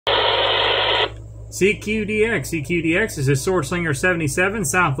CQDX, this is Sword Slinger 77,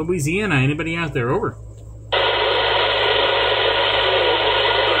 South Louisiana. Anybody out there? Over.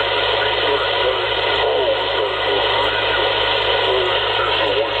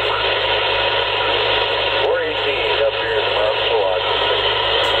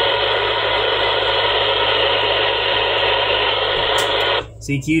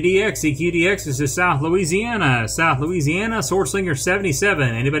 CQDX, this is South Louisiana, Sword Slinger 77.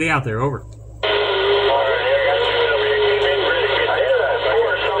 Anybody out there? Over.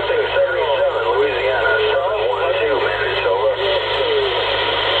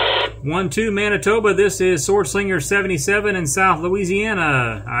 1-2 Manitoba, this is Sword Slinger 77 in South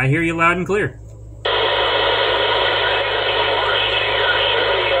Louisiana. I hear you loud and clear.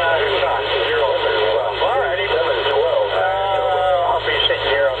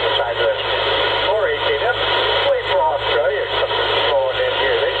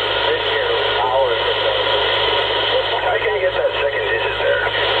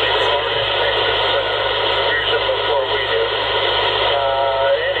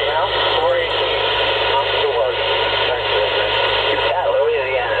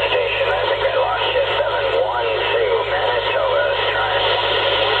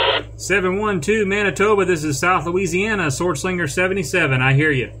 Seven 1-2 Manitoba, this is South Louisiana, Sword Slinger 77. I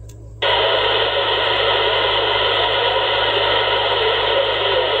hear you.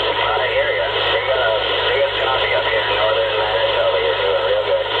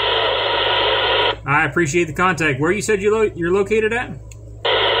 I appreciate the contact. Where you said you're located at?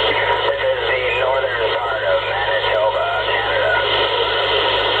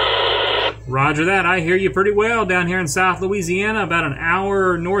 Roger that. I hear you pretty well down here in South Louisiana, about an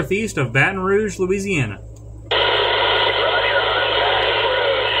hour northeast of Baton Rouge, Louisiana.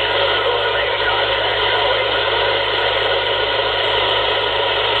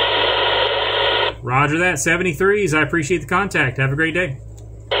 Roger that. 73s. I appreciate the contact. Have a great day.